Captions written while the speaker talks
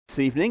This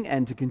evening,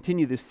 and to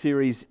continue this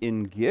series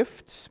in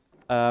gifts,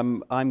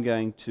 I'm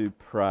going to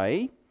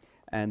pray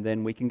and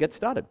then we can get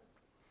started.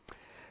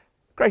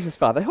 Gracious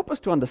Father, help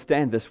us to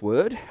understand this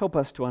word, help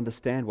us to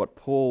understand what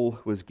Paul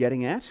was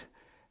getting at,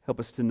 help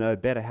us to know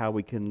better how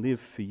we can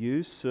live for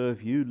you,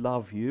 serve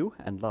you,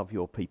 and love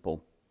your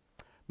people.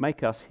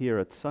 Make us here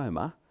at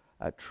Soma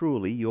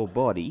truly your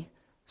body,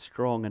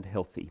 strong and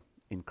healthy.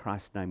 In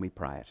Christ's name we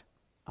pray it.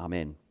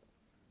 Amen.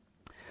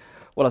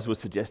 Well, as was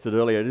suggested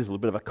earlier, it is a little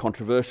bit of a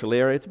controversial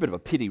area. It's a bit of a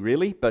pity,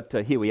 really, but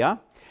here we are.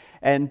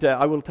 And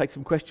I will take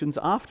some questions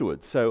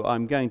afterwards. So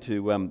I'm going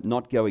to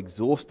not go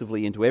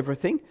exhaustively into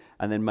everything,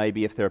 and then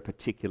maybe if there are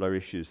particular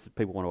issues that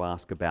people want to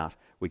ask about,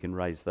 we can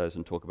raise those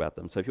and talk about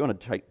them. So if you want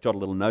to jot a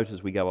little note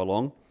as we go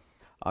along,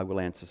 I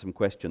will answer some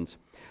questions.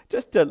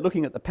 Just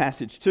looking at the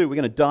passage too, we're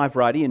going to dive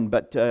right in,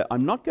 but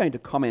I'm not going to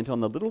comment on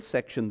the little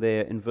section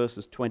there in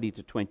verses 20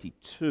 to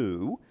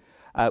 22,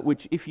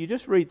 which, if you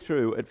just read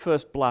through, at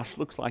first blush,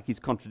 looks like he's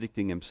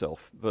contradicting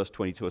himself, verse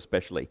 22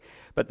 especially.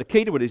 But the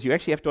key to it is you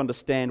actually have to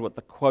understand what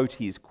the quote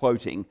he's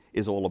quoting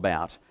is all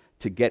about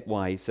to get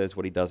why he says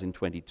what he does in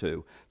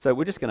 22. So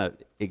we're just going to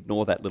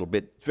ignore that little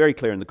bit. It's very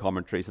clear in the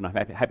commentaries, and I'm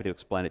happy to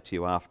explain it to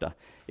you after,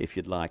 if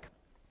you'd like.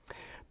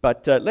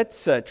 But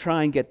let's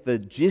try and get the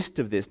gist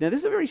of this. Now,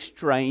 this is a very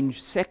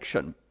strange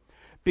section,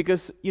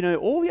 because, you know,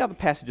 all the other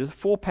passages,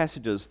 4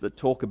 passages that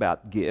talk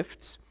about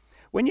gifts,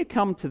 when you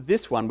come to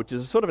this one, which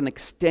is a sort of an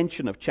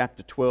extension of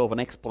chapter 12, an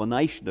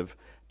explanation of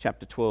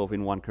chapter 12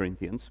 in 1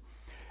 Corinthians,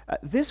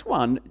 this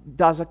one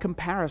does a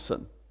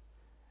comparison.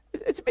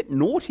 It's a bit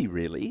naughty,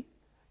 really.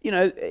 You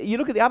know, you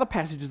look at the other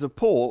passages of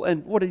Paul,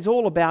 and what he's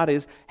all about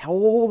is how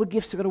all the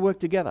gifts are going to work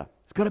together.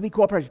 It's got to be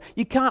cooperation.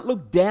 You can't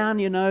look down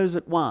your nose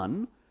at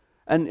one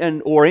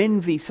or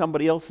envy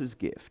somebody else's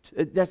gift.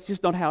 That's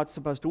just not how it's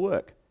supposed to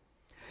work.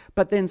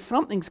 But then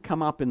something's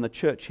come up in the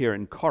church here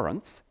in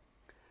Corinth,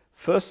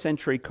 first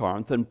century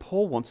Corinth, and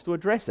Paul wants to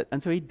address it.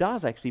 And so he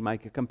does actually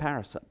make a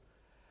comparison.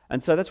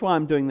 And so that's why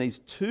I'm doing these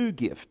 2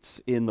 gifts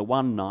in the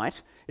one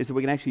night, is that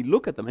we can actually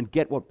look at them and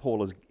get what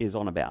Paul is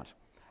on about,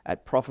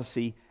 at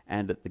prophecy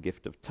and at the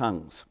gift of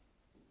tongues.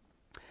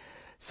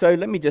 So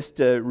let me just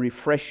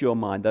refresh your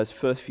mind, those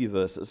first few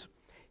verses.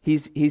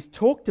 He's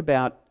talked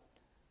about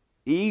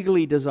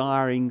eagerly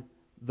desiring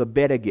the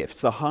better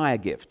gifts, the higher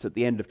gifts, at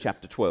the end of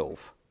chapter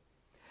 12.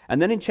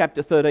 And then in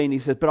chapter 13 he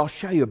says, but I'll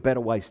show you a better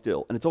way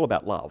still. And it's all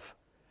about love.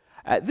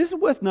 This is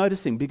worth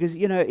noticing because,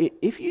 you know,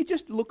 if you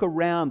just look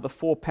around the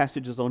 4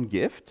 passages on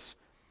gifts,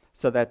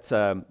 so that's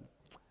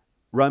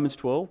Romans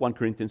 12, 1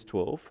 Corinthians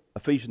 12,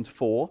 Ephesians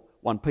 4,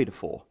 1 Peter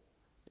 4.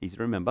 Easy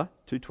to remember,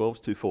 2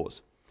 12s, 2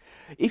 4s.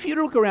 If you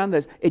look around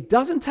those, it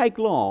doesn't take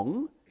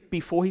long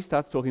before he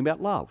starts talking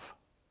about love.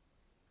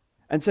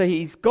 And so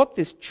he's got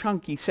this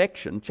chunky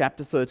section,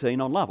 chapter 13,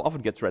 on love.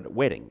 Often gets read at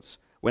weddings.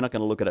 We're not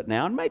going to look at it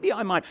now, and maybe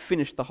I might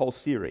finish the whole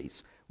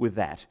series with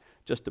that,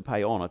 just to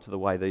pay honour to the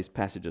way these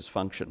passages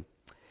function.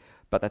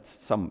 But that's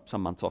some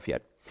months off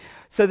yet.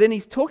 So then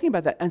he's talking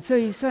about that, and so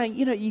he's saying,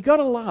 you know, you got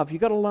to love.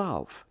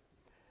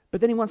 But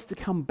then he wants to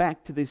come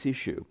back to this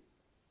issue.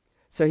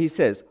 So he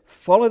says,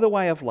 follow the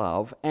way of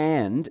love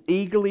and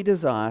eagerly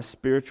desire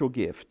spiritual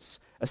gifts,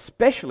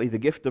 especially the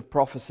gift of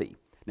prophecy.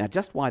 Now,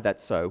 just why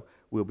that's so,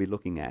 we'll be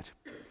looking at.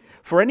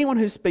 For anyone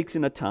who speaks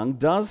in a tongue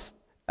does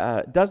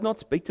not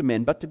speak to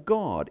men, but to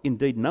God.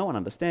 Indeed, no one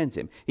understands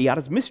him. He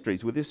utters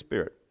mysteries with his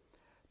spirit.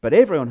 But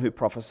everyone who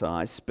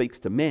prophesies speaks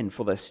to men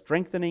for their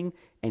strengthening,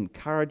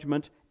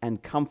 encouragement,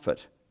 and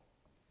comfort.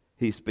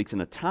 He who speaks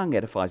in a tongue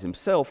edifies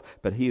himself,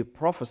 but he who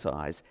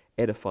prophesies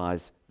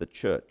edifies the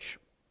church.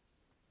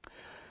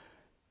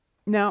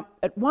 Now,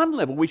 at one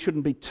level, we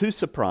shouldn't be too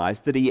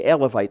surprised that he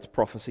elevates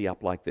prophecy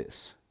up like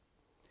this,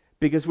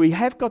 because we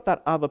have got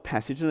that other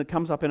passage, and it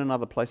comes up in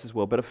another place as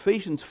well. But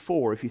Ephesians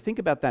 4, if you think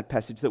about that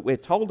passage, that we're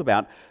told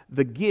about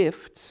the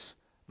gifts,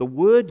 the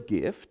word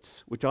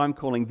gifts, which I'm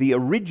calling the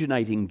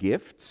originating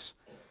gifts,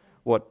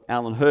 what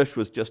Alan Hirsch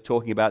was just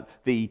talking about,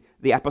 the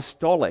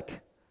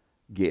apostolic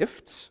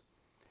gifts,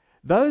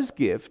 those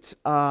gifts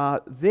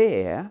are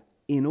there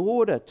in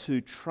order to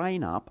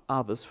train up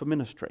others for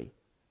ministry.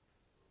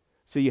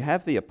 So you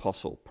have the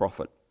apostle,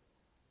 prophet,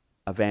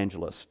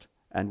 evangelist,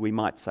 and we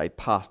might say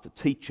pastor,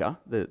 teacher.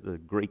 The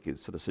Greek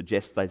sort of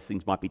suggests those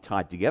things might be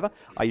tied together.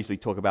 I usually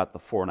talk about the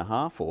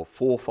 4.5 or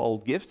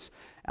 4-fold gifts.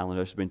 Alan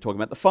Hirsch has been talking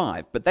about the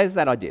 5. But there's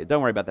that idea.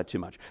 Don't worry about that too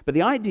much. But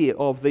the idea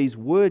of these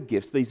word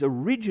gifts, these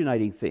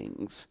originating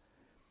things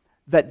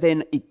that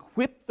then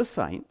equip the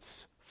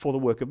saints for the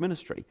work of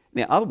ministry.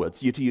 Now, in other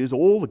words, you're to use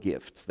all the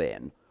gifts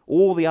then.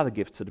 All the other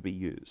gifts are to be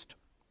used.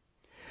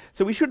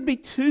 So we shouldn't be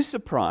too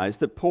surprised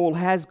that Paul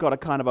has got a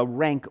kind of a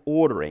rank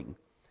ordering.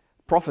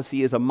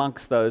 Prophecy is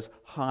amongst those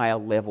higher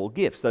level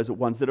gifts. Those are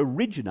ones that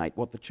originate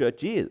what the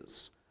church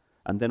is.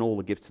 And then all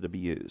the gifts are to be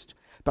used.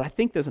 But I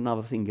think there's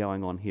another thing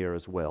going on here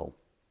as well.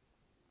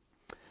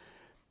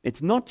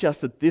 It's not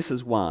just that this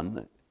is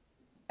one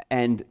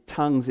and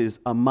tongues is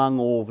among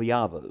all the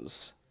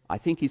others. I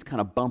think he's kind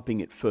of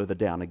bumping it further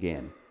down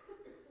again.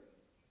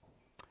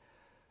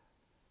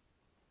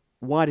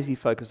 Why does he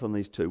focus on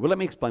these two? Well, let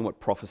me explain what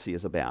prophecy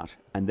is about,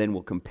 and then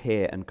we'll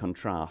compare and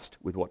contrast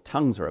with what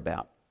tongues are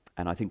about,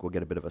 and I think we'll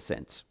get a bit of a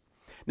sense.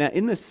 Now,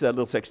 in this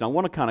little section, I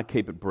want to kind of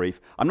keep it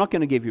brief. I'm not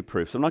going to give you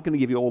proofs. I'm not going to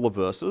give you all the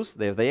verses.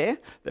 They're there.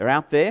 They're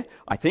out there,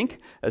 I think,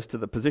 as to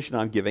the position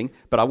I'm giving.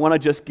 But I want to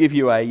just give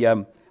you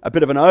a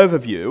bit of an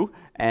overview,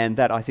 and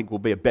that I think will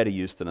be a better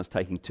use than us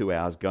taking 2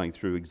 hours going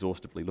through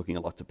exhaustively looking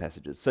at lots of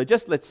passages. So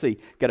just let's see,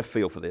 get a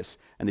feel for this.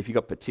 And if you've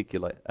got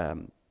particular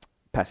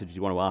passages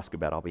you want to ask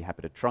about, I'll be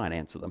happy to try and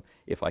answer them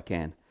if I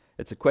can.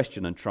 It's a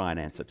question and try and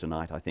answer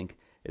tonight, I think,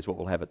 is what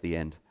we'll have at the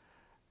end.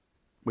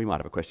 We might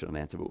have a question and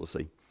answer, but we'll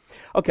see.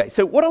 Okay,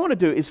 so what I want to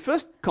do is,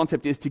 first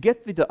concept is to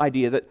get the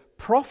idea that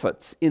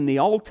prophets in the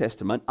Old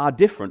Testament are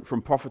different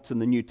from prophets in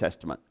the New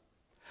Testament.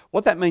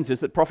 What that means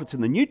is that prophets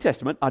in the New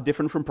Testament are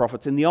different from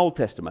prophets in the Old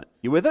Testament.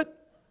 You with it?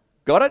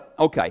 Got it?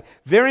 Okay.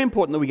 Very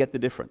important that we get the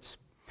difference.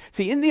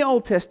 See, in the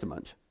Old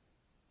Testament,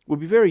 we'll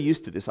be very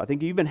used to this. I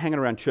think you've been hanging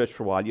around church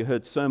for a while. You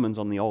heard sermons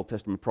on the Old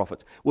Testament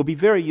prophets. We'll be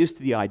very used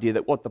to the idea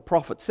that what the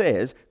prophet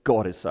says,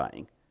 God is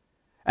saying.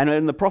 And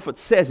when the prophet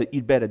says it,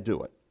 you'd better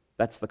do it.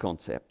 That's the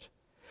concept.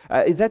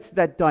 That's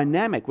that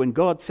dynamic. When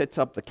God sets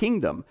up the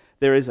kingdom,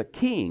 there is a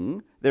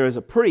king, there is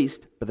a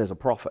priest, but there's a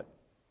prophet.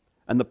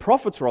 And the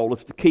prophet's role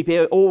is to keep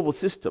all the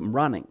system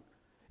running,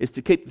 is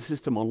to keep the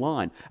system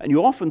online. And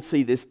you often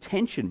see this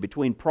tension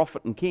between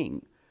prophet and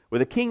king, where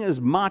the king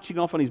is marching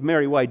off on his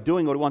merry way,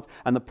 doing what he wants,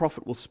 and the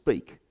prophet will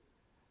speak.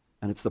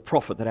 And it's the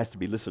prophet that has to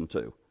be listened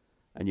to.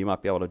 And you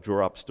might be able to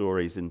draw up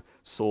stories in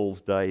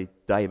Saul's day,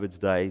 David's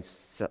day,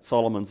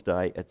 Solomon's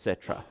day,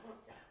 etc.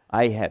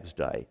 Ahab's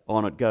day,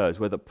 on it goes,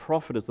 where the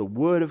prophet is the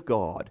word of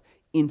God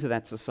into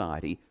that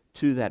society,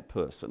 to that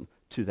person,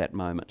 to that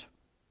moment.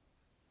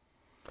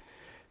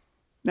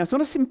 Now, it's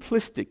not a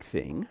simplistic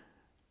thing.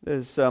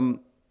 It's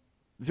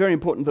very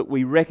important that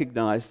we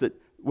recognize that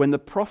when the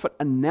prophet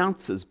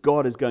announces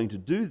God is going to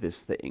do this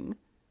thing,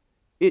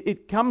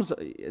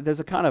 there's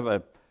a kind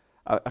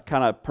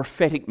of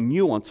prophetic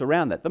nuance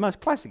around that. The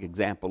most classic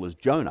example is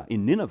Jonah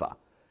in Nineveh.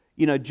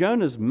 You know,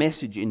 Jonah's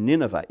message in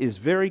Nineveh is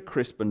very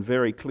crisp and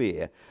very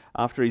clear.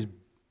 After he's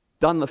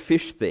done the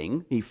fish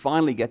thing, he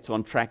finally gets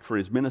on track for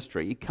his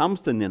ministry. He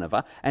comes to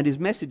Nineveh, and his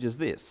message is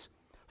this: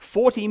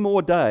 40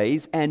 more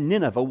days and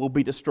Nineveh will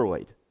be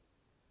destroyed.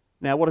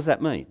 Now, what does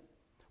that mean?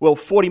 Well,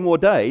 40 more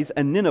days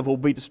and Nineveh will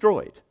be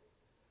destroyed.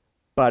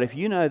 But if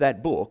you know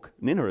that book,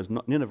 Nineveh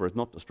is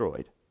not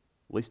destroyed,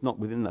 at least not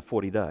within the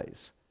 40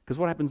 days. Because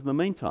what happens in the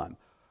meantime?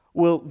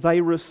 Well,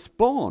 they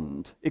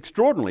respond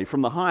extraordinarily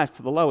from the highest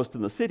to the lowest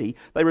in the city.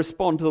 They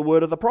respond to the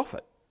word of the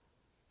prophet.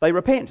 They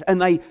repent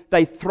and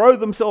they throw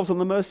themselves on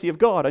the mercy of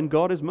God, and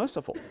God is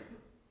merciful.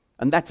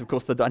 And that's, of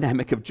course, the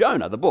dynamic of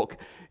Jonah. The book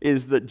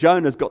is that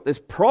Jonah's got this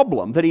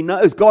problem that he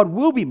knows God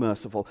will be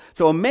merciful.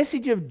 So a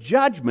message of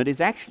judgment is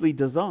actually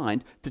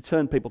designed to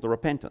turn people to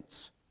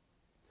repentance.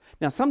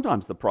 Now,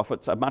 sometimes the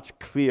prophets are much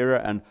clearer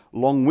and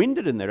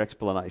long-winded in their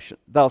explanation.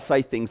 They'll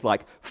say things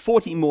like,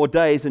 40 more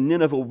days and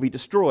Nineveh will be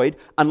destroyed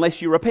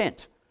unless you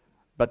repent.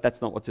 But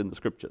that's not what's in the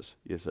scriptures,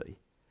 you see.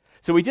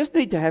 So we just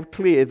need to have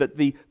clear that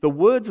the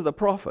words of the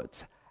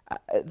prophets,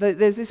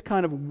 there's this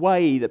kind of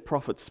way that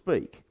prophets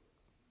speak.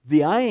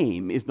 The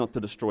aim is not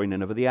to destroy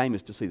Nineveh. The aim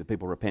is to see the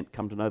people repent,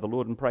 come to know the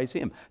Lord and praise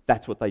Him.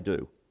 That's what they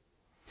do.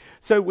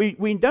 So we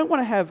don't want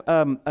to have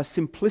a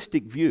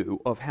simplistic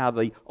view of how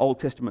the Old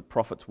Testament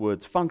prophets'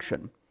 words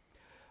function.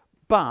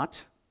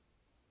 But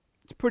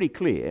it's pretty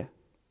clear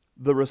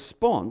the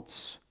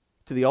response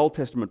to the Old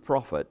Testament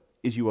prophet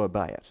is you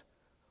obey it.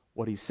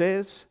 What he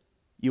says,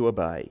 you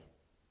obey.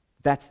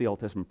 That's the Old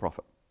Testament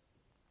prophet.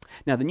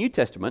 Now, the New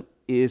Testament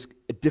is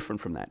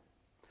different from that.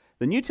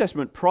 The New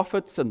Testament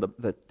prophets and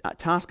the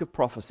task of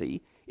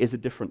prophecy is a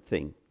different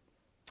thing.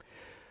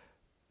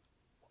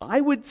 I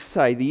would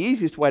say the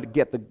easiest way to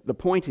get the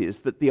point is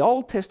that the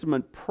Old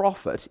Testament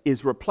prophet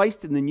is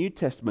replaced in the New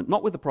Testament,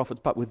 not with the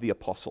prophets, but with the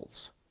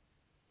apostles.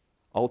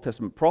 Old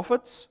Testament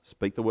prophets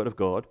speak the word of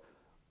God.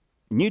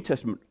 New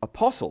Testament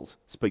apostles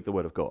speak the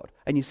word of God.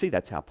 And you see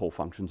that's how Paul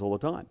functions all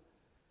the time.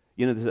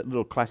 You know, there's a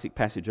little classic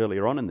passage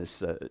earlier on in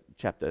this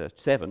chapter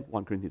 7,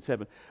 1 Corinthians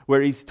 7,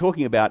 where he's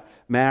talking about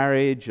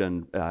marriage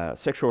and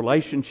sexual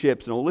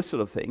relationships and all this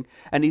sort of thing.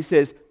 And he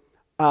says,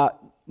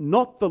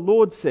 not the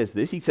Lord says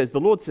this. He says, the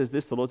Lord says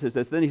this, the Lord says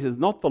this. Then he says,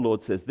 not the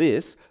Lord says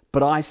this,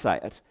 but I say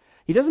it.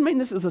 He doesn't mean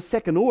this is a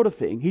second order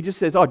thing. He just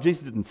says, oh,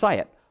 Jesus didn't say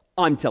it.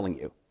 I'm telling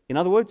you. In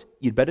other words,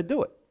 you'd better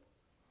do it.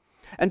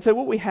 And so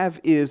what we have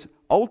is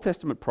Old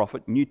Testament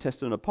prophet, New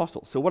Testament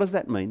apostle. So what does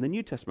that mean? The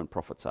New Testament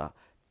prophets are.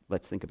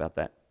 Let's think about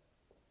that.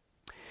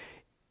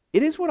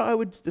 It is what I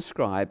would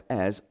describe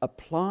as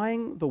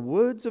applying the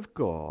words of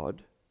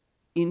God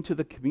into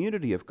the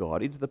community of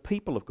God, into the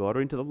people of God,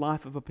 or into the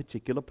life of a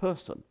particular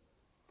person.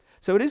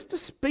 So it is to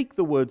speak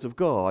the words of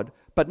God,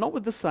 but not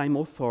with the same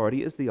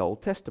authority as the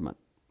Old Testament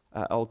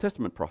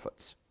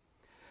prophets.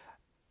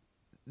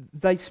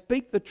 They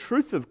speak the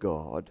truth of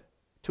God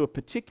to a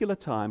particular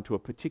time, to a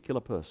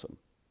particular person.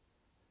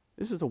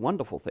 This is a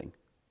wonderful thing.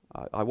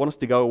 I want us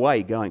to go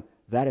away going,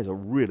 that is a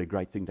really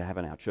great thing to have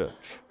in our church.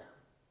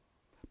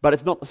 But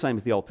it's not the same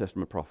as the Old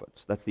Testament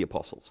prophets. That's the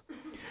apostles.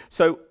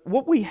 So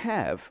what we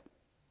have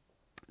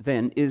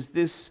then is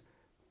this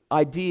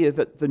idea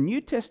that the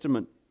New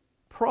Testament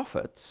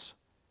prophets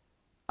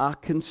are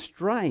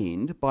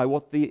constrained by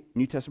what the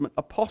New Testament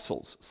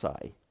apostles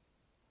say,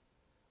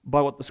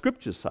 by what the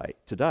scriptures say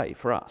today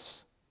for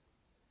us.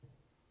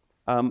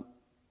 And,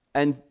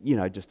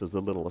 just as a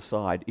little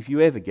aside, if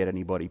you ever get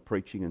anybody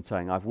preaching and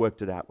saying, I've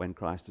worked it out when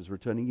Christ is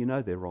returning, you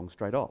know they're wrong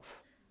straight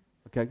off.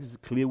 Okay, because it's a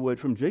clear word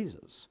from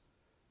Jesus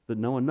that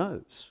no one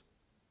knows.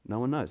 No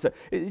one knows. So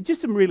it's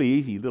just some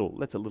really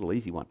that's a little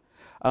easy one.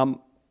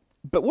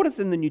 But what does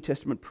then the New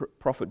Testament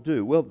prophet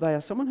do? Well, they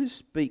are someone who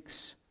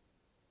speaks.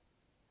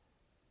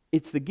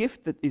 It's the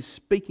gift that is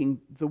speaking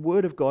the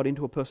word of God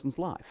into a person's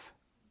life.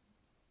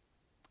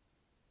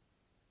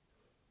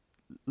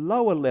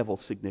 Lower level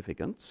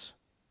significance.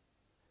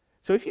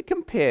 So if you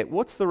compare,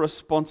 what's the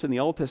response in the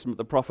Old Testament of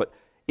the prophet?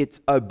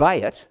 It's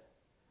obey it.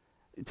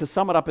 To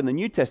sum it up in the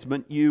New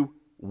Testament, you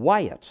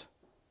weigh it.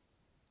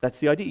 That's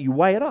the idea. You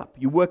weigh it up.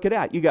 You work it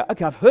out. You go,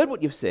 okay, I've heard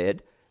what you've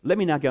said. Let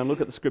me now go and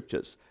look at the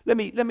scriptures. Let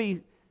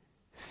me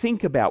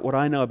think about what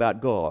I know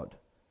about God,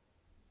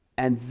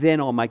 and then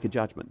I'll make a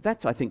judgment.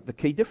 That's, I think, the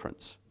key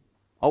difference.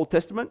 Old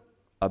Testament,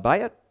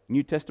 obey it.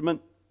 New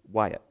Testament,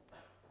 weigh it.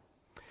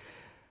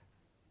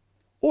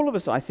 All of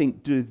us, I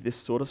think, do this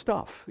sort of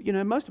stuff.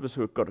 Most of us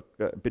who have got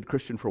been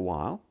Christian for a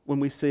while, when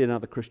we see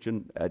another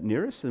Christian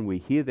near us and we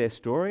hear their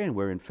story and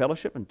we're in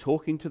fellowship and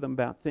talking to them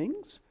about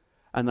things,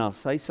 and they'll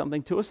say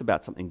something to us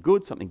about something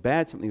good, something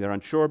bad, something they're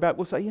unsure about,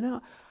 we'll say,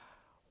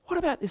 what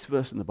about this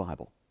verse in the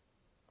Bible?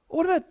 Or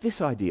what about this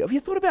idea? Have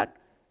you thought about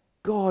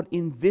God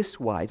in this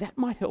way? That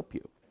might help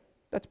you.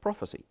 That's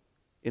prophecy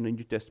in a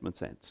New Testament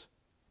sense.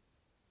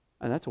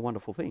 And that's a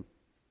wonderful thing.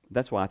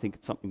 That's why I think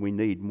it's something we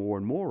need more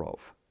and more of.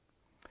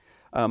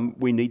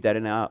 We need that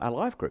in our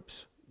life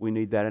groups. We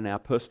need that in our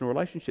personal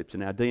relationships,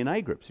 in our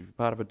DNA groups, if you're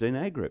part of a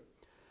DNA group.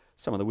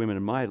 Some of the women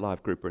in my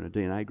life group are in a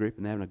DNA group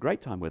and they're having a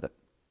great time with it.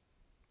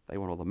 They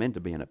want all the men to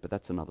be in it, but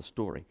that's another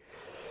story.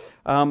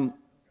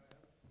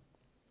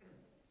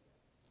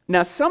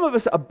 Now, some of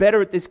us are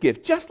better at this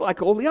gift, just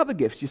like all the other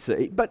gifts, you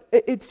see, but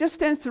it just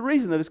stands to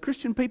reason that as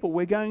Christian people,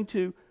 we're going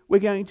to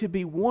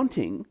be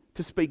wanting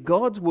to speak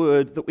God's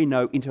word that we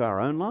know into our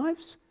own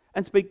lives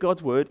and speak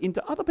God's word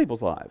into other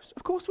people's lives.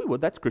 Of course we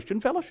would. That's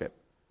Christian fellowship.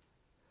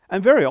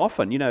 And very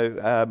often,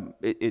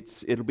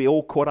 it'll be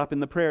all caught up in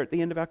the prayer at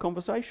the end of our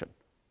conversation.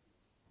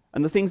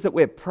 And the things that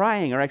we're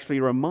praying are actually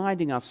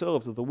reminding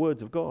ourselves of the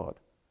words of God.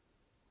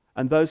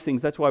 And those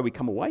things, that's why we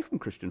come away from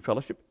Christian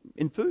fellowship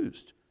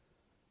enthused,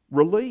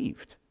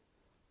 relieved.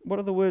 What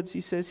are the words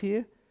he says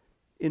here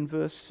in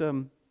verse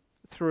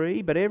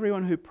 3? But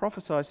everyone who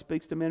prophesies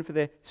speaks to men for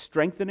their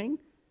strengthening,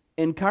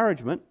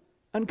 encouragement,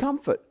 and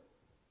comfort.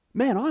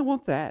 Man, I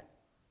want that.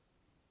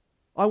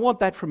 I want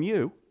that from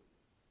you.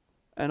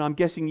 And I'm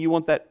guessing you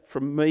want that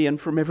from me and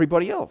from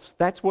everybody else.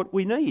 That's what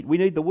we need. We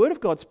need the Word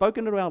of God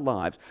spoken into our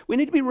lives. We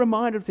need to be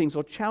reminded of things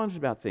or challenged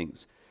about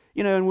things.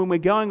 And when we're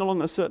going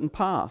along a certain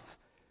path,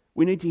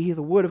 we need to hear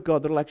the Word of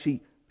God that will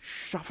actually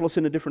shuffle us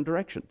in a different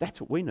direction.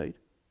 That's what we need.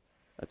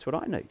 That's what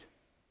I need.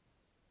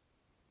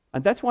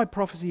 And that's why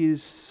prophecy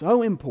is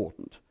so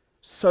important.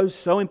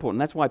 So important.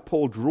 That's why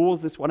Paul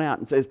draws this one out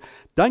and says,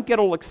 don't get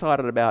all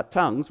excited about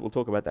tongues. We'll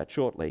talk about that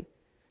shortly.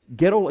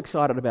 Get all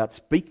excited about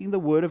speaking the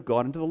word of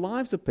God into the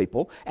lives of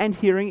people and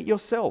hearing it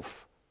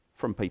yourself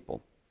from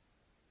people.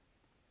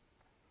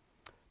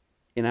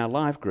 In our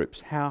live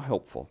groups, how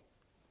helpful.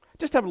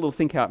 Just have a little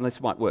think out and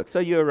this might work. So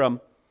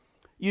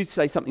you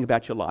say something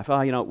about your life.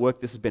 At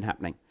work this has been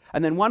happening.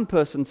 And then one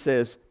person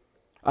says,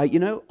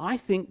 I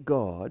think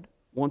God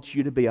wants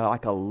you to be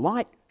like a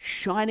light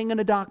shining in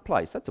a dark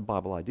place. That's a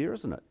Bible idea,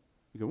 isn't it?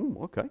 You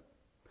go, okay.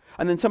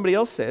 And then somebody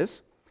else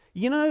says,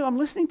 I'm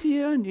listening to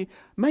you and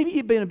maybe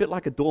you've been a bit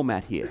like a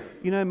doormat here.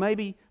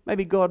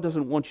 Maybe God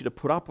doesn't want you to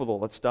put up with all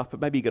that stuff, but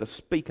maybe you've got to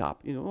speak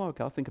up.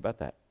 Okay, I'll think about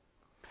that.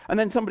 And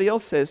then somebody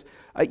else says,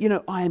 I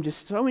am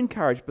just so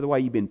encouraged by the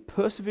way you've been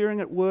persevering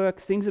at work.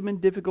 Things have been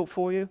difficult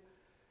for you.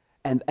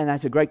 And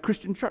that's a great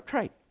Christian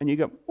trait. And you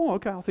go,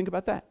 okay, I'll think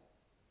about that.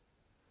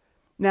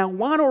 Now,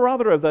 one or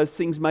other of those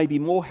things may be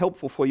more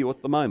helpful for you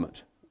at the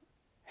moment.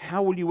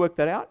 How will you work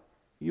that out?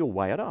 You'll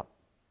weigh it up.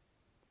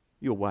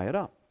 You'll weigh it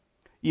up.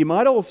 You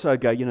might also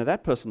go,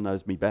 that person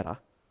knows me better.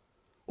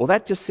 Or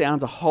that just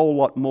sounds a whole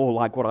lot more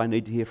like what I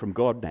need to hear from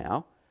God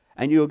now.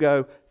 And you'll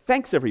go,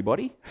 thanks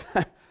everybody.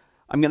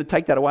 I'm going to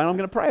take that away and I'm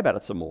going to pray about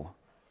it some more.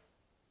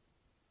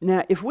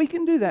 Now, if we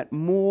can do that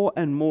more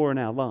and more in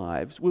our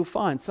lives, we'll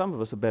find some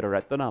of us are better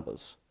at than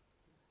others.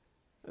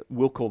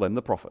 We'll call them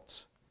the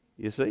prophets.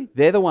 You see?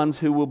 They're the ones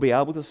who will be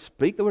able to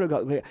speak the word of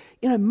God.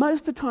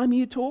 Most of the time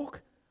you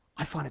talk,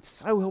 I find it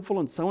so helpful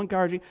and so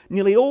encouraging.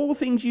 Nearly all the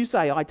things you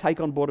say, I take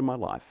on board in my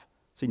life.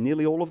 See,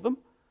 nearly all of them.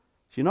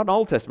 So you're not an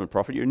Old Testament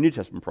prophet, you're a New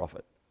Testament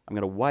prophet. I'm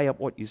going to weigh up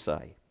what you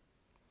say.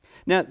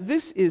 Now,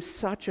 this is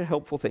such a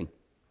helpful thing,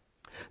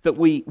 that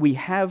we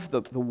have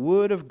the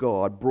Word of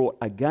God brought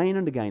again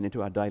and again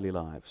into our daily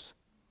lives,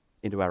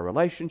 into our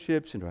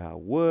relationships, into our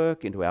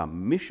work, into our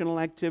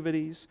missional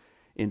activities,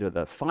 into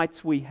the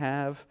fights we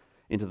have,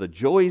 into the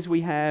joys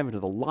we have, into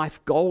the life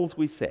goals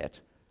we set,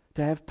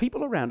 to have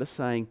people around us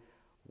saying,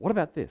 what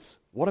about this?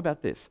 What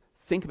about this?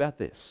 Think about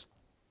this.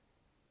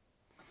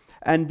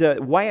 And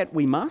weigh it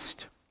we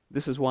must.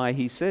 This is why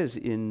he says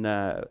in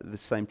the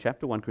same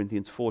chapter, 1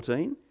 Corinthians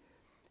 14,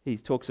 he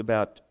talks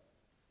about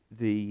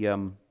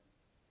the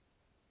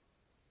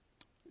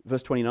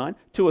verse 29,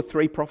 2 or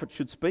 3 prophets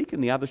should speak,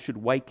 and the others should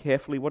weigh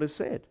carefully what is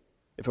said.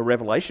 If a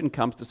revelation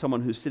comes to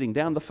someone who's sitting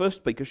down, the first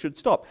speaker should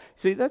stop.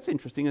 See, that's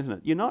interesting, isn't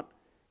it? You're not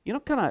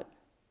kind of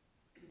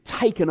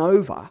taken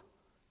over.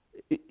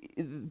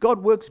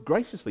 God works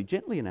graciously,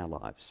 gently in our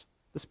lives.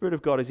 The Spirit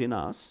of God is in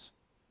us.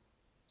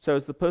 So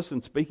as the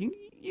person speaking,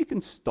 you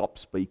can stop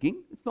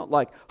speaking. It's not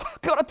like,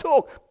 I've got to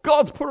talk.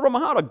 God's put it on my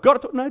heart. I've got to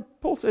talk. No,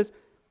 Paul says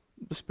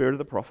the spirit of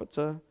the prophets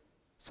are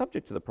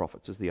subject to the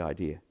prophets is the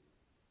idea.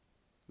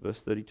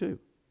 Verse 32.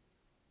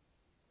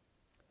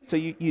 So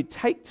you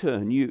take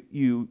turn,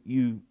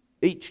 you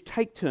each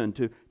take turn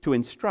to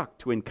instruct,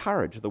 to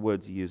encourage, the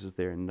words he uses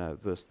there in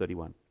verse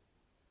 31.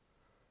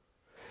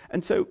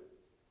 And so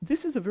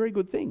this is a very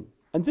good thing.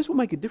 And this will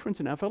make a difference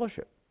in our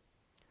fellowship.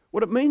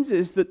 What it means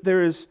is that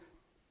there is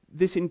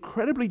this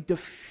incredibly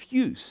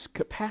diffuse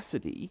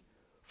capacity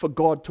for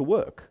God to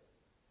work.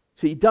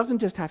 So he doesn't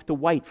just have to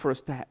wait for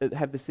us to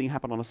have this thing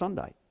happen on a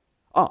Sunday.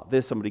 Oh,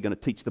 there's somebody going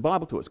to teach the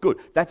Bible to us. Good.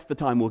 That's the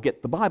time we'll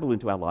get the Bible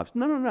into our lives.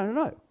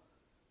 No.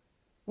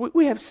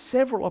 We have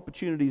several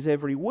opportunities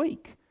every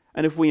week.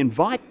 And if we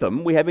invite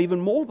them, we have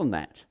even more than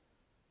that.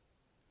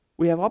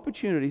 We have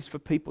opportunities for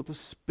people to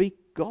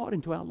speak God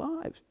into our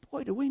lives.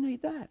 Boy, do we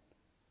need that.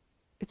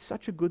 It's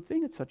such a good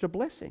thing. It's such a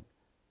blessing.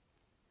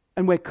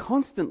 And we're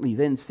constantly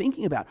then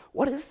thinking about,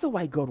 what is the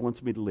way God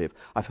wants me to live?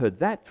 I've heard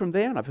that from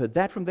there, and I've heard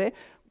that from there.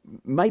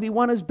 Maybe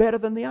one is better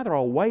than the other.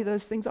 I'll weigh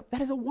those things up.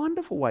 That is a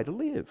wonderful way to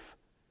live.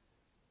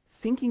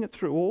 Thinking it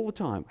through all the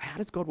time. How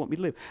does God want me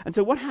to live? And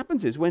so what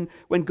happens is when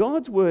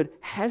God's word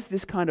has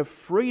this kind of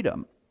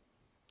freedom,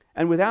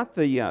 and without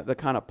the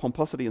kind of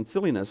pomposity and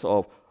silliness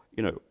of,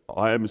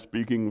 I am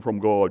speaking from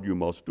God, you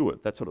must do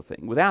it, that sort of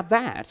thing. Without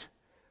that,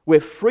 we're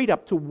freed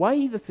up to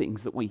weigh the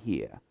things that we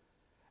hear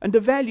and to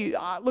value,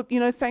 look,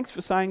 thanks for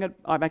saying it,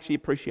 I'm actually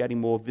appreciating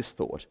more this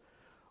thought.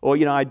 Or,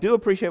 I do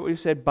appreciate what you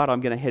said, but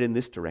I'm going to head in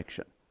this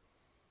direction.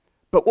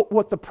 But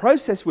what the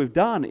process we've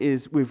done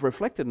is we've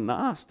reflected and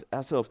asked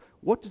ourselves,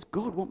 what does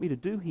God want me to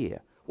do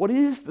here? What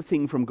is the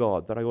thing from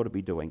God that I ought to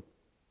be doing?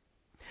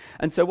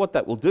 And so what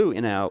that will do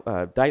in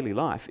our daily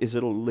life is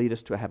it'll lead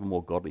us to have a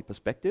more godly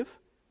perspective.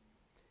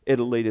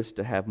 It'll lead us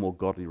to have more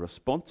godly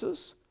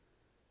responses.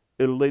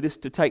 It'll lead us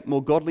to take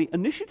more godly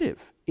initiative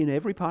in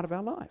every part of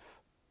our life.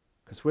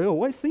 Because we're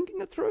always thinking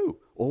it through,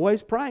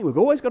 always praying. We've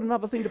always got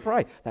another thing to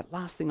pray. That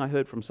last thing I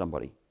heard from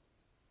somebody.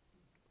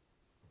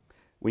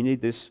 We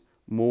need this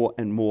more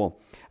and more.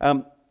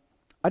 I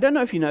don't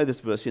know if you know this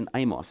verse in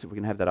Amos, if we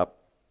can have that up.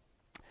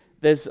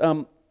 There's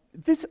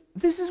this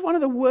is one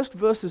of the worst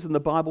verses in the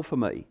Bible for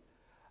me.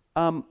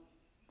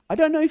 I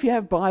don't know if you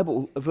have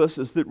Bible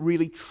verses that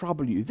really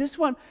trouble you. This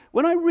one,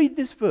 when I read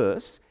this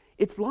verse,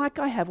 it's like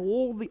I have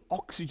all the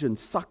oxygen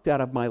sucked out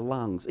of my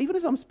lungs. Even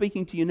as I'm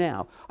speaking to you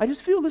now, I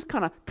just feel this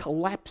kind of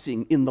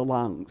collapsing in the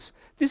lungs.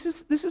 This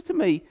is to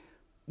me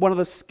one of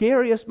the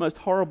scariest, most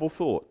horrible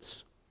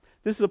thoughts.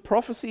 This is a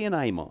prophecy in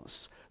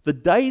Amos. The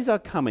days are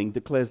coming,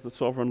 declares the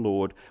sovereign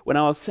Lord, when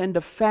I will send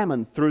a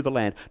famine through the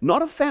land.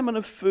 Not a famine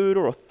of food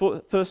or a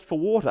thirst for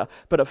water,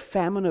 but a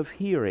famine of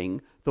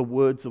hearing the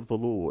words of the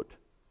Lord.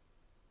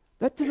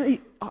 That to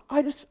me,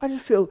 I just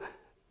feel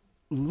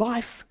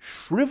life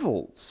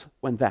shrivels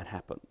when that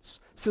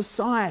happens.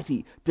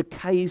 Society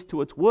decays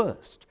to its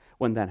worst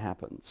when that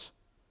happens.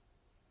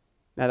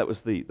 Now that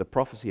was the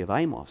prophecy of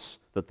Amos,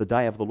 that the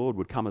day of the Lord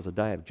would come as a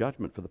day of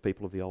judgment for the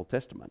people of the Old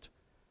Testament.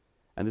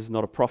 And this is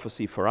not a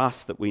prophecy for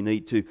us that we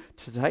need to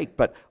take,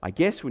 but I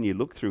guess when you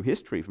look through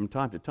history from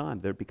time to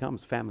time, there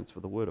becomes famines for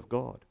the Word of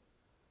God.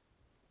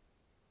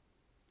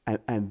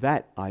 And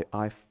that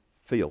I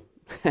feel,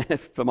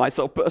 for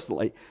myself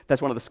personally,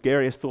 that's one of the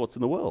scariest thoughts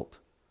in the world.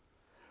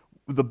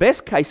 The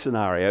best case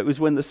scenario is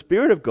when the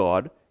Spirit of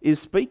God is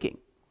speaking.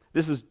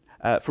 This is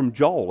from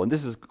Joel, and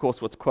this is, of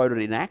course, what's quoted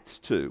in Acts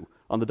 2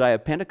 on the day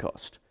of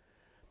Pentecost.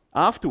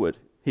 Afterward,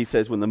 he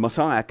says, when the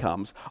Messiah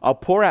comes, I'll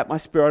pour out my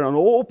Spirit on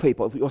all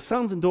people. Your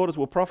sons and daughters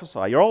will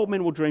prophesy. Your old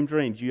men will dream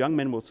dreams. Your young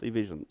men will see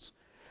visions.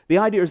 The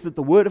idea is that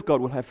the Word of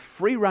God will have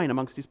free reign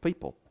amongst His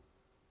people.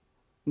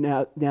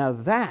 Now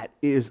that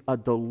is a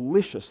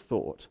delicious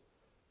thought.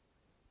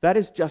 That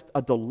is just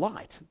a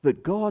delight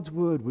that God's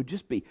Word would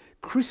just be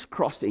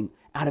crisscrossing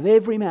out of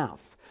every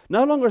mouth.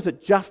 No longer is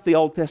it just the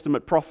Old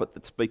Testament prophet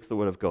that speaks the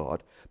Word of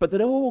God, but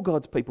that all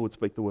God's people would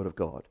speak the Word of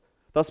God.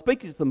 They'll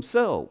speak it to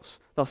themselves.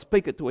 They'll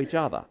speak it to each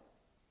other.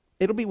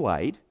 It'll be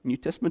weighed, New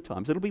Testament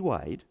times, it'll be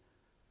weighed.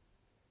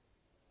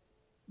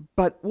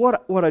 But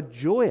what a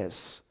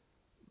joyous,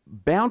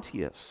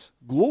 bounteous,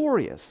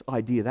 glorious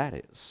idea that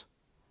is.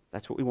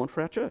 That's what we want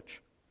for our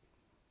church.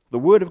 The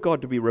Word of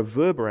God to be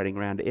reverberating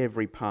around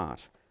every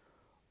part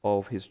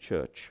of His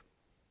church.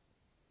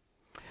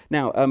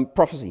 Now,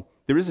 prophecy.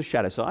 There is a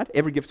shadow side.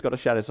 Every gift's got a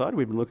shadow side.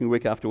 We've been looking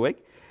week after week.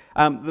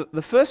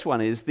 The first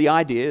one is the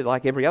idea,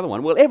 like every other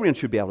one, well, everyone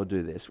should be able to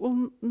do this.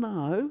 Well,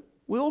 no.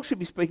 We all should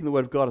be speaking the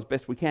word of God as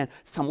best we can.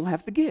 Some will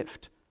have the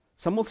gift.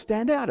 Some will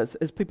stand out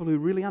as people who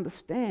really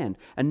understand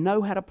and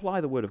know how to apply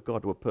the word of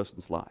God to a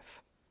person's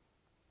life.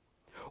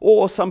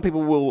 Or some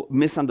people will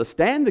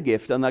misunderstand the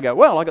gift and they'll go,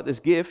 well, I got this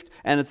gift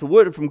and it's the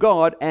word from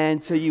God,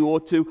 and so you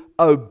ought to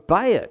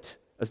obey it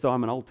as though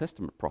I'm an Old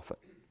Testament prophet.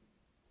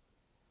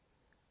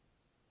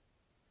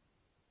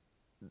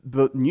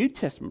 The New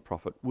Testament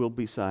prophet will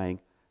be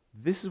saying,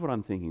 this is what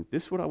I'm thinking,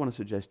 this is what I want to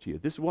suggest to you,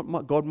 this is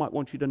what God might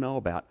want you to know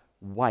about,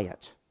 weigh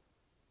it.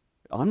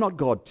 I'm not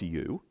God to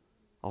you.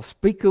 I'll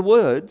speak the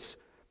words,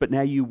 but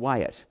now you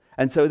weigh it.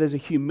 And so there's a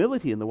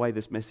humility in the way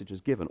this message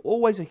is given.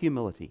 Always a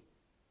humility.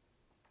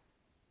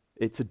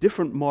 It's a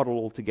different model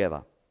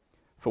altogether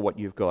for what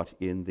you've got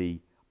in the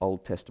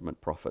Old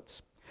Testament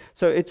prophets.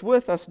 So it's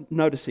worth us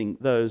noticing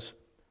those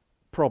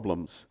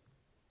problems.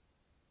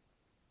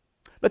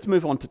 Let's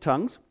move on to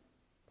tongues.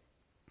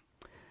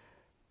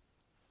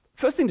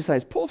 First thing to say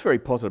is Paul's very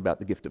positive about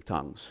the gift of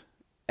tongues.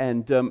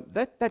 And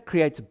that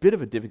creates a bit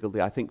of a difficulty,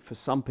 I think, for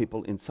some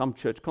people in some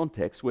church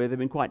contexts where they've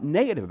been quite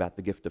negative about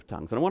the gift of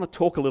tongues. And I want to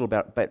talk a little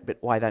about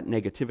why that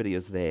negativity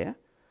is there.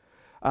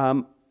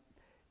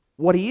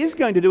 What he is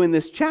going to do in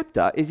this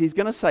chapter is he's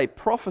going to say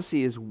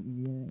prophecy is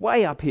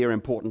way up here in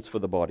importance for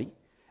the body,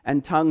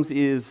 and tongues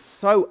is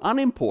so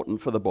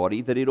unimportant for the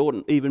body that it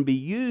oughtn't even be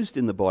used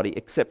in the body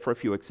except for a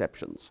few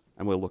exceptions.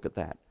 And we'll look at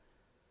that.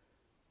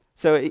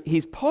 So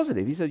he's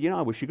positive. He says,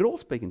 I wish you could all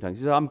speak in tongues.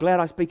 He says, I'm glad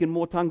I speak in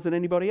more tongues than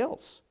anybody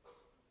else.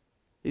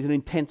 He's an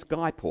intense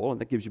guy, Paul,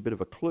 and that gives you a bit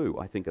of a clue,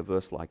 I think, a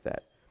verse like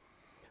that.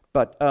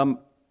 But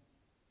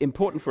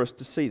important for us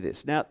to see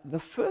this. Now, the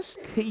first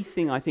key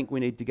thing I think we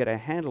need to get a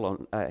handle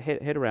on,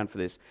 head around for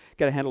this,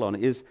 get a handle on,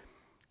 is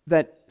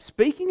that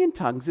speaking in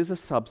tongues is a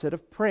subset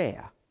of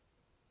prayer.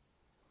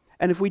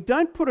 And if we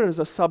don't put it as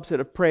a subset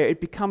of prayer, it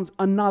becomes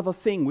another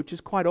thing, which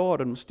is quite odd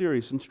and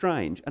mysterious and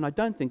strange. And I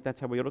don't think that's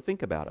how we ought to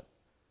think about it.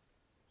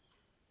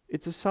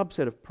 It's a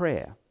subset of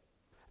prayer.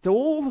 So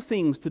all the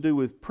things to do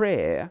with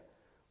prayer,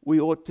 we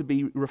ought to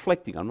be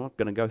reflecting. I'm not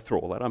going to go through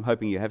all that. I'm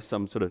hoping you have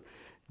some sort of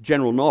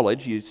general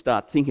knowledge. You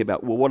start thinking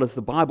about, well, what does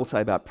the Bible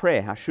say about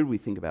prayer? How should we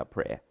think about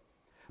prayer?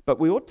 But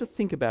we ought to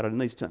think about it in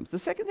these terms. The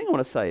second thing I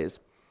want to say is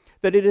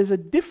that it is a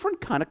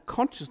different kind of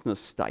consciousness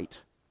state.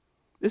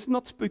 This is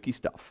not spooky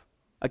stuff.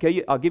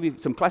 Okay, I'll give you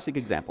some classic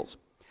examples.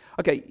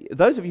 Okay,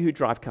 those of you who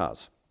drive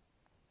cars,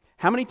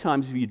 how many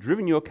times have you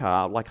driven your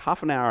car like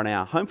half an hour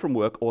home from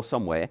work or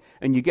somewhere,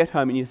 and you get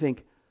home and you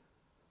think,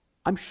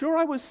 I'm sure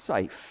I was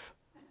safe.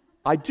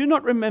 I do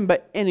not remember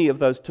any of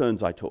those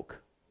turns I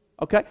took.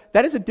 Okay?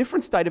 That is a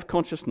different state of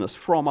consciousness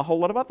from a whole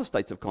lot of other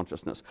states of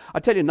consciousness. I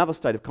tell you another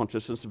state of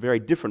consciousness very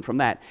different from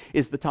that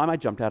is the time I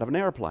jumped out of an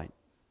aeroplane.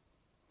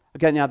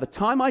 Okay, now the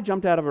time I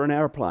jumped out of an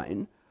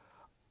aeroplane,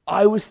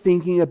 I was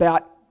thinking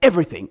about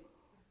everything,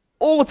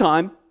 all the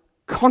time,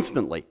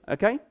 constantly.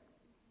 Okay?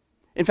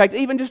 In fact,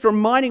 even just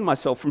reminding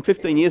myself from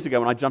 15 years ago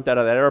when I jumped out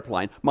of that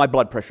aeroplane, my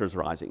blood pressure is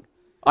rising.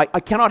 I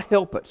cannot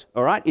help it,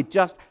 all right?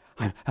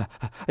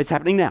 It's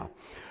happening now.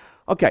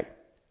 Okay,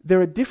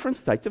 there are different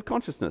states of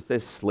consciousness.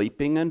 There's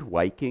sleeping and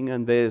waking,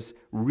 and there's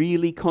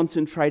really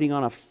concentrating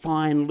on a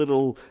fine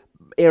little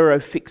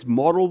Aerofix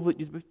model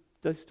that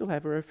they still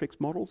have Aerofix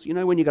models,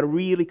 when you've got to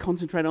really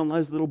concentrate on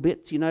those little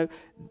bits, the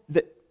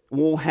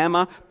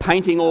Warhammer,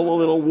 painting all the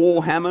little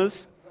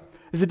Warhammers.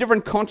 There's a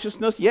different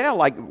consciousness,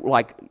 like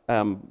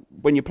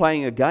when you're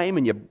playing a game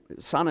and your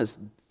son is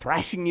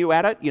thrashing you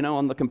at it,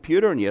 on the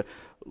computer, and you're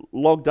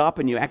logged up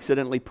and you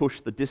accidentally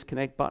push the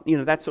disconnect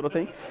button, that sort of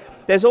thing.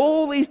 There's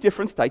all these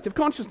different states of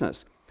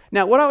consciousness.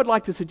 Now, what I would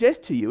like to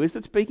suggest to you is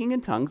that speaking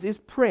in tongues is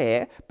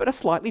prayer, but a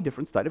slightly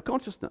different state of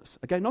consciousness.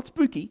 Okay, not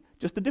spooky,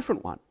 just a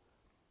different one.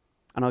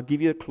 And I'll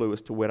give you a clue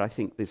as to where I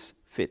think this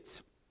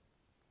fits.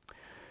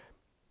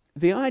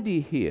 The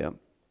idea here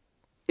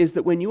is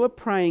that when you are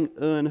praying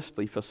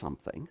earnestly for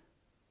something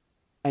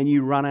and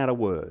you run out of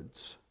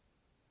words,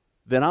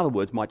 then other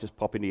words might just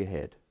pop into your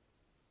head.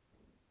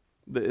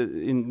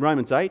 In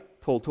Romans 8,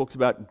 Paul talks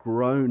about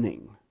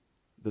groaning.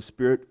 The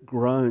Spirit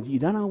groans. You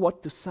don't know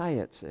what to say,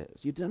 it says.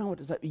 You don't know what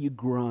to say, you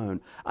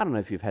groan. I don't know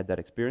if you've had that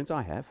experience.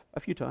 I have,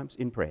 a few times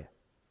in prayer.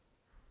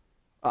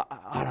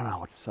 I don't know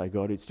what to say,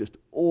 God. It's just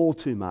all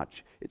too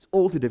much. It's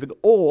all too difficult.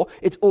 Or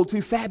it's all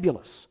too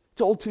fabulous.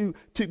 It's all too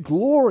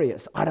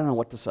glorious. I don't know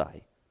what to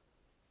say.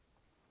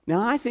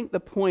 Now, I think the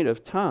point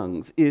of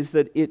tongues is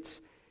that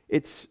it's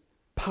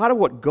part of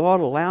what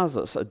God allows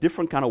us, a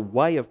different kind of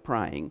way of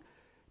praying,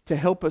 to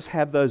help us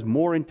have those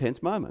more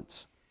intense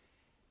moments.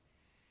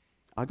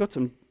 I've got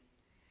some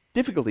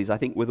difficulties, I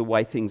think, with the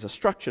way things are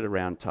structured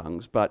around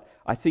tongues, but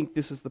I think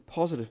this is the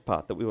positive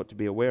part that we ought to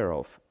be aware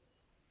of.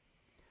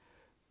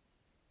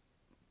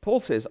 Paul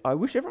says, I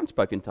wish everyone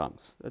spoke in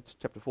tongues. That's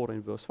chapter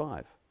 14, verse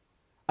 5.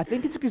 I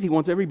think it's because he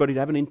wants everybody to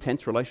have an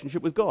intense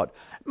relationship with God.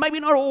 Maybe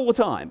not all the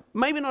time.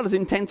 Maybe not as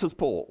intense as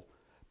Paul.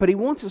 But he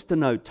wants us to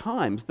know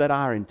times that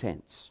are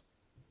intense.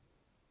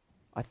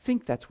 I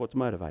think that's what's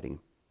motivating him.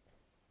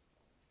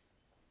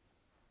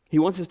 He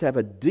wants us to have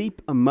a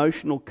deep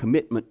emotional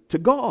commitment to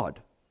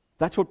God.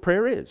 That's what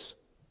prayer is.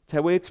 It's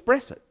how we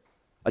express it.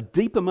 A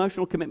deep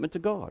emotional commitment to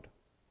God.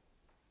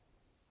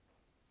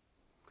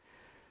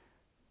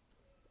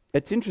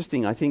 It's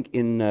interesting, I think,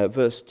 in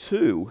verse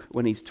 2,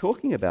 when he's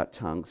talking about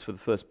tongues for the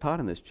first part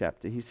in this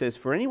chapter, he says,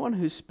 "For anyone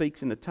who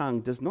speaks in a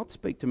tongue does not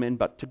speak to men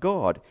but to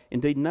God.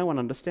 Indeed, no one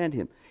understands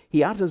him.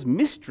 He utters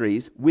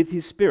mysteries with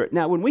his spirit."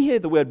 Now, when we hear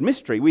the word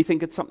mystery, we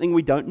think it's something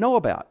we don't know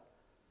about.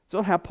 It's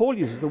not how Paul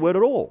uses the word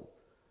at all.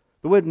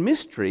 The word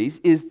mysteries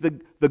is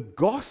the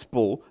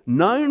gospel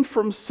known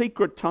from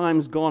secret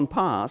times gone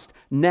past,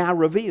 now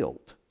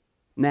revealed.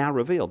 Now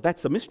revealed.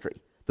 That's the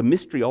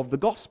mystery of the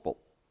gospel.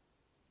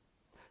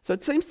 So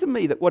it seems to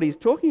me that what he's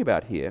talking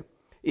about here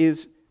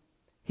is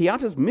he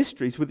utters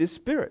mysteries with his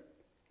spirit.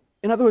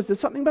 In other words, there's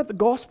something about the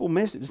gospel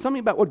message, there's something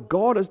about what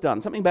God has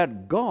done, something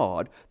about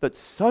God that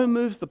so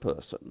moves the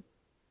person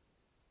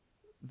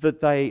that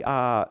they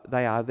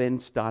are then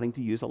starting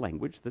to use a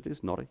language that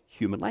is not a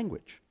human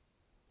language.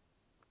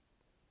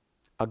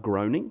 A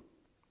groaning,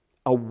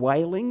 a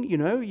wailing,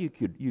 you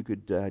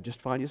could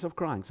just find yourself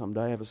crying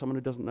someday over someone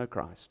who doesn't know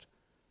Christ.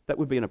 That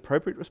would be an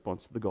appropriate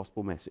response to the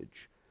gospel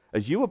message.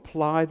 As you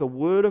apply the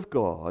Word of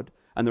God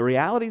and the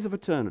realities of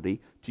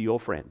eternity to your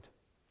friend,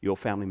 your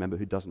family member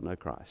who doesn't know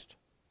Christ,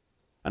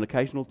 an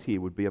occasional tear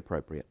would be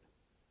appropriate.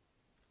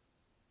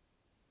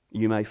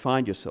 You may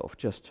find yourself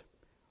just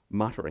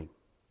muttering.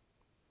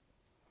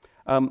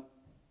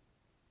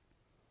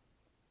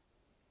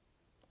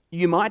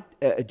 You might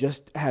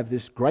just have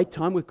this great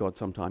time with God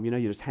sometime. You're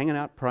just hanging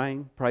out,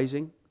 praying,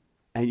 praising,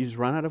 and you just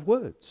run out of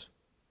words.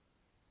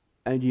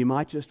 And you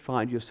might just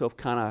find yourself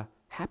kind of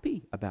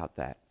happy about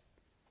that.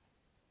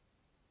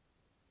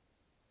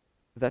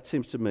 That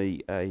seems to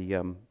me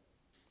a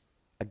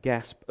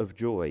gasp of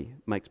joy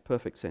makes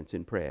perfect sense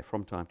in prayer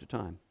from time to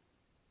time.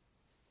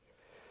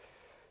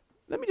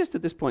 Let me just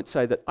at this point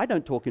say that I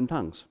don't talk in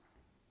tongues,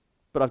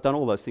 but I've done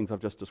all those things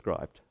I've just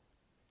described.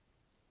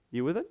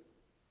 You with it?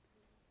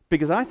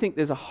 Because I think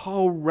there's a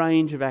whole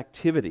range of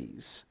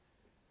activities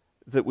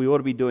that we ought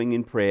to be doing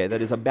in prayer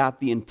that is about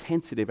the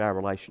intensity of our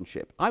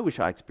relationship. I wish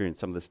I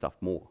experienced some of this stuff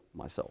more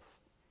myself.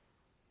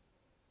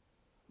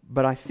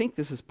 But I think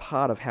this is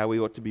part of how we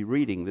ought to be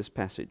reading this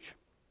passage.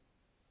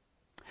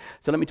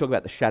 So let me talk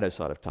about the shadow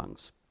side of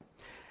tongues.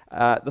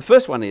 The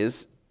first one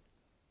is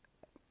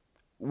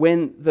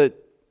when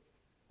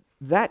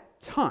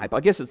that type,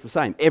 I guess it's the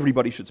same,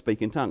 everybody should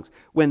speak in tongues.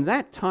 When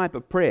that type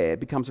of prayer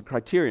becomes a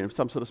criterion of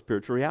some sort of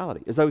spiritual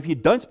reality, as though if you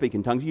don't speak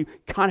in tongues, you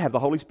can't have the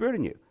Holy Spirit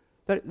in you.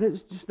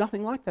 There's just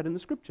nothing like that in the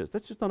Scriptures.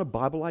 That's just not a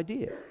Bible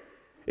idea.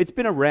 It's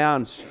been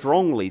around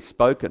strongly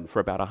spoken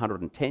for about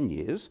 110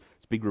 years.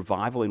 Big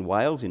revival in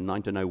Wales in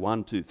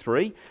 1901, 2,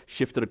 3,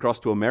 shifted across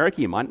to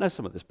America. You might know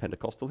some of this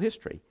Pentecostal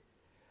history.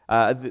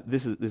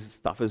 This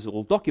stuff is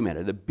all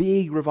documented. The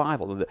big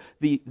revival.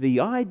 The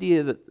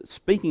idea that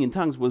speaking in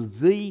tongues was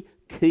the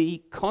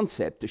key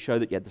concept to show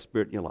that you had the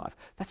Spirit in your life.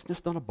 That's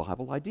just not a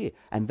Bible idea.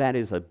 And that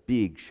is a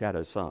big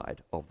shadow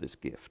side of this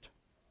gift.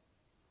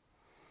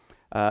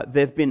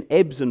 There have been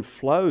ebbs and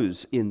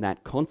flows in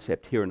that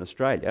concept here in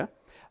Australia.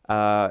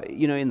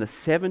 In the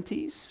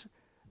 70s,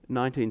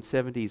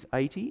 1970s,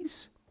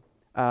 80s,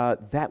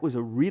 that was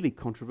a really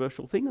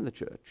controversial thing in the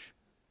church.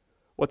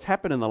 What's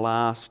happened in the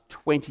last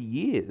 20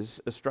 years,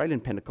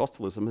 Australian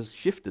Pentecostalism has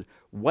shifted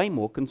way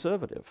more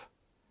conservative.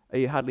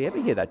 You hardly ever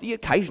hear that. You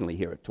occasionally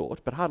hear it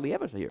taught, but hardly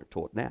ever hear it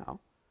taught now.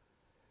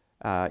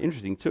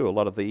 Interesting too, a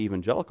lot of the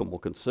evangelical, more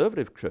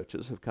conservative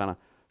churches have kind of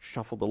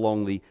shuffled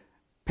along the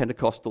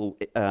Pentecostal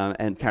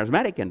and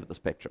charismatic end of the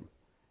spectrum,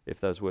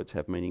 if those words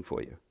have meaning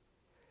for you.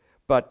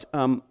 But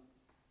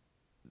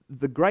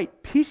the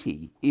great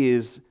pity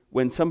is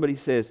when somebody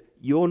says,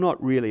 you're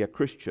not really a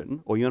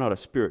Christian, or you're not a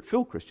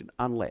Spirit-filled Christian,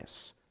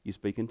 unless you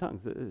speak in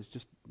tongues. There's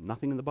just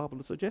nothing in the Bible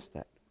to suggest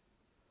that.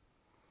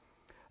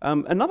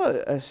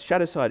 Another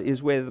shadow side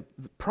is where the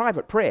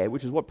private prayer,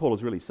 which is what Paul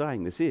is really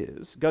saying this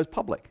is, goes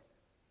public.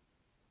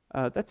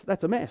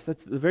 That's a mess.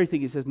 That's the very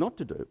thing he says not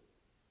to do.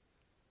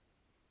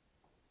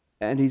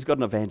 And he's got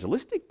an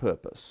evangelistic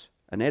purpose,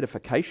 an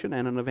edification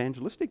and an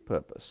evangelistic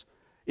purpose.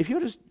 If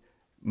you're just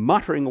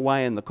muttering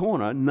away in the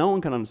corner, no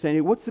one can understand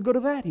you. What's the good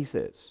of that, he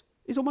says.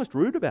 He's almost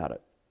rude about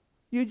it.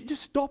 You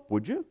just stop,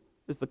 would you?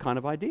 Is the kind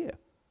of idea.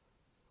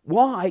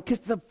 Why? Because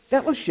the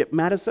fellowship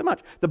matters so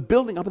much. The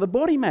building up of the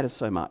body matters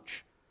so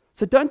much.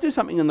 So don't do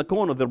something in the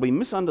corner that'll be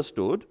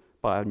misunderstood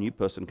by a new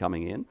person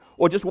coming in,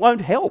 or just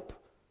won't help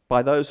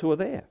by those who are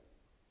there.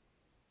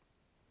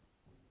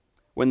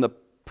 When the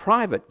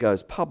private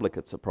goes public,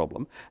 it's a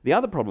problem. The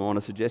other problem I want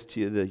to suggest to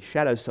you, the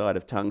shadow side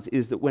of tongues,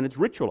 is that when it's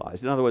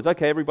ritualized, in other words,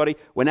 okay, everybody,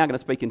 we're now going to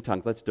speak in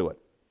tongues, let's do it.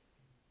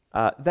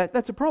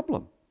 That's a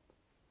problem.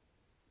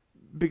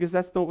 Because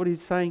that's not what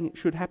he's saying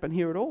should happen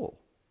here at all.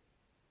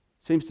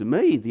 Seems to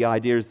me the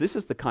idea is this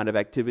is the kind of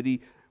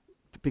activity,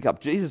 to pick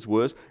up Jesus'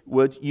 words,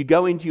 you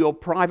go into your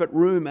private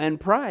room and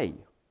pray.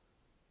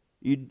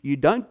 You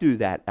don't do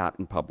that out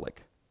in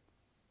public.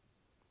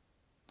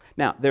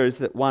 Now, there is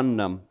that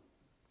one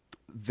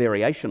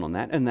variation on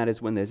that, and that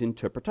is when there's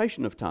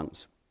interpretation of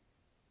tongues.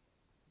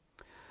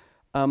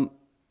 Um,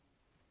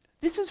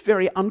 this is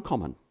very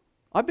uncommon.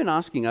 I've been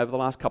asking over the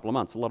last couple of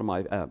months, a lot of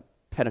my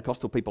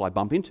Pentecostal people I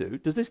bump into,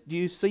 do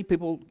you see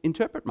people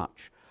interpret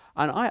much?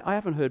 And I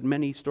haven't heard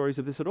many stories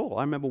of this at all.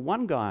 I remember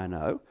one guy I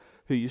know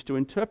who used to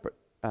interpret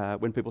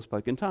when people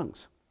spoke in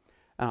tongues.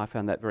 And I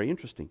found that very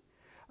interesting.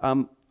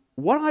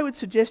 What I would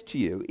suggest to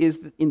you is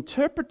that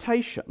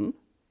interpretation,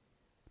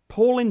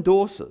 Paul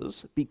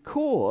endorses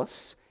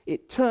because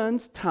it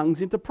turns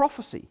tongues into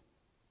prophecy.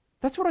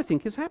 That's what I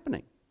think is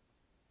happening.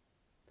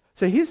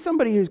 So here's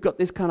somebody who's got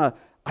this kind of,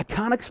 I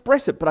can't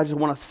express it, but I just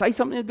want to say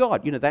something to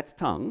God. You know, that's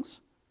tongues.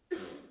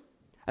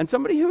 And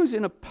somebody who is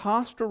in a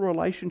pastoral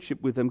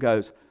relationship with them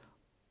goes,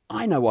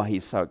 I know why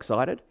he's so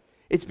excited.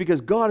 It's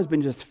because God has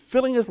been just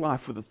filling his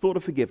life with the thought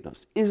of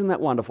forgiveness. Isn't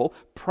that wonderful?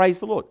 Praise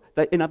the Lord.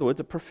 In other words,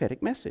 a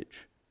prophetic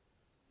message.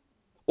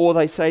 Or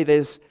they say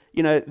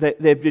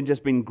they've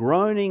just been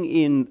groaning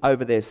in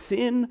over their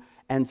sin,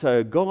 and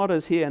so God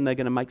is here and they're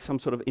going to make some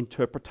sort of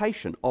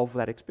interpretation of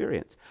that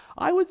experience.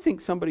 I would think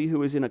somebody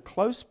who is in a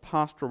close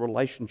pastoral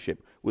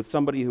relationship with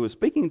somebody who is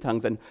speaking in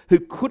tongues and who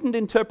couldn't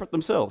interpret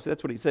themselves,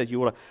 that's what he says, you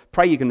want to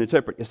pray you can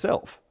interpret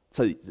yourself,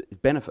 so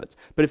it benefits.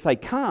 But if they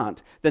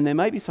can't, then there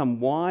may be some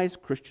wise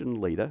Christian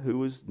leader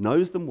who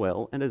knows them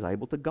well and is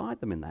able to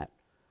guide them in that.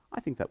 I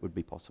think that would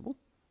be possible.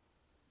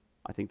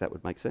 I think that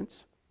would make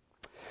sense.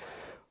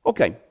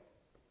 Okay.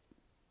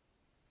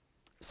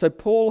 So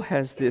Paul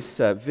has this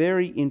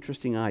very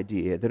interesting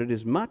idea that it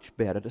is much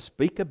better to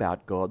speak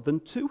about God than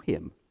to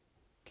him,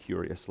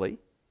 curiously,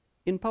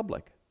 in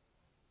public.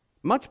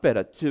 Much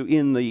better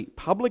in the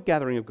public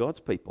gathering of God's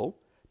people,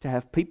 to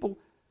have people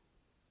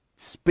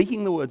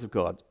speaking the words of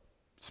God,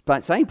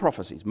 saying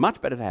prophecies. Much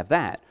better to have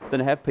that than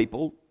to have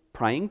people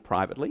praying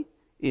privately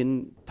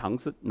in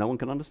tongues that no one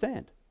can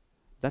understand.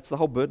 That's the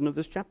whole burden of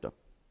this chapter.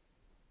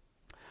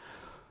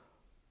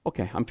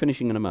 Okay, I'm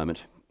finishing in a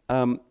moment.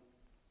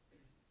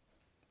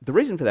 The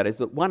reason for that is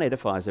that one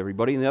edifies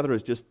everybody and the other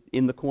is just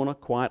in the corner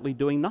quietly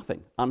doing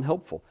nothing,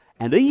 unhelpful.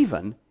 And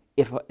even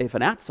if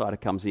an outsider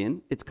comes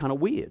in, it's kind of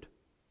weird.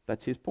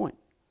 That's his point.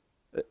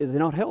 They're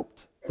not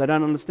helped. They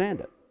don't understand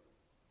it.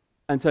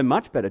 And so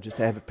much better just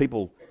to have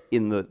people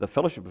in the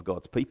fellowship of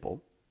God's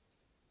people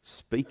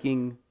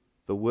speaking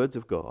the words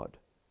of God,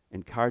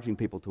 encouraging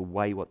people to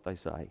weigh what they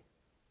say.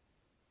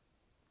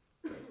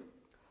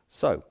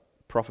 So,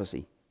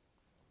 prophecy.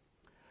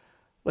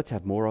 Let's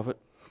have more of it.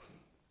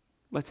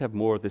 Let's have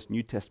more of this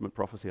New Testament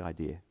prophecy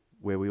idea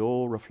where we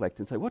all reflect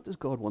and say, what does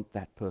God want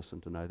that person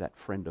to know, that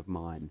friend of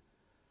mine?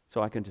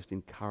 So I can just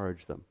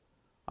encourage them.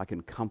 I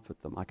can comfort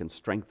them. I can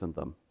strengthen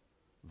them.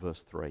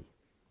 Verse 3.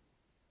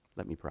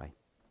 Let me pray.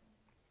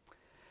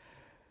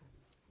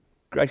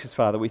 Gracious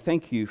Father, we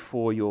thank you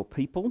for your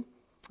people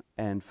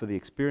and for the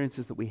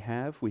experiences that we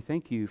have. We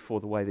thank you for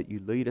the way that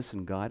you lead us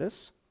and guide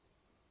us.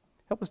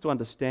 Help us to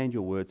understand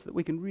your words so that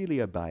we can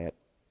really obey it.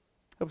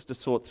 Help us to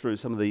sort through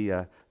some of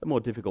the more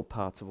difficult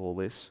parts of all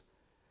this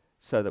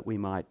so that we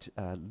might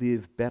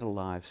live better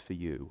lives for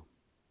you.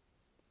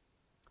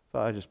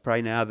 Father, I just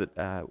pray now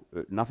that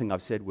nothing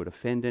I've said would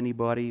offend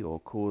anybody or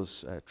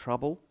cause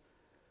trouble.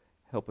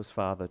 Help us,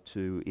 Father,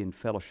 to in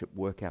fellowship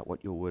work out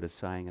what your word is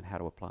saying and how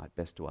to apply it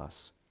best to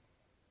us.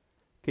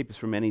 Keep us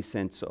from any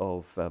sense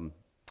of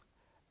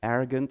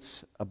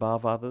arrogance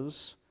above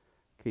others.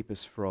 Keep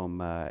us from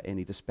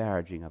any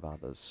disparaging of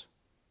others.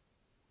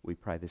 We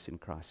pray this in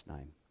Christ's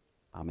name.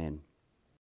 Amen.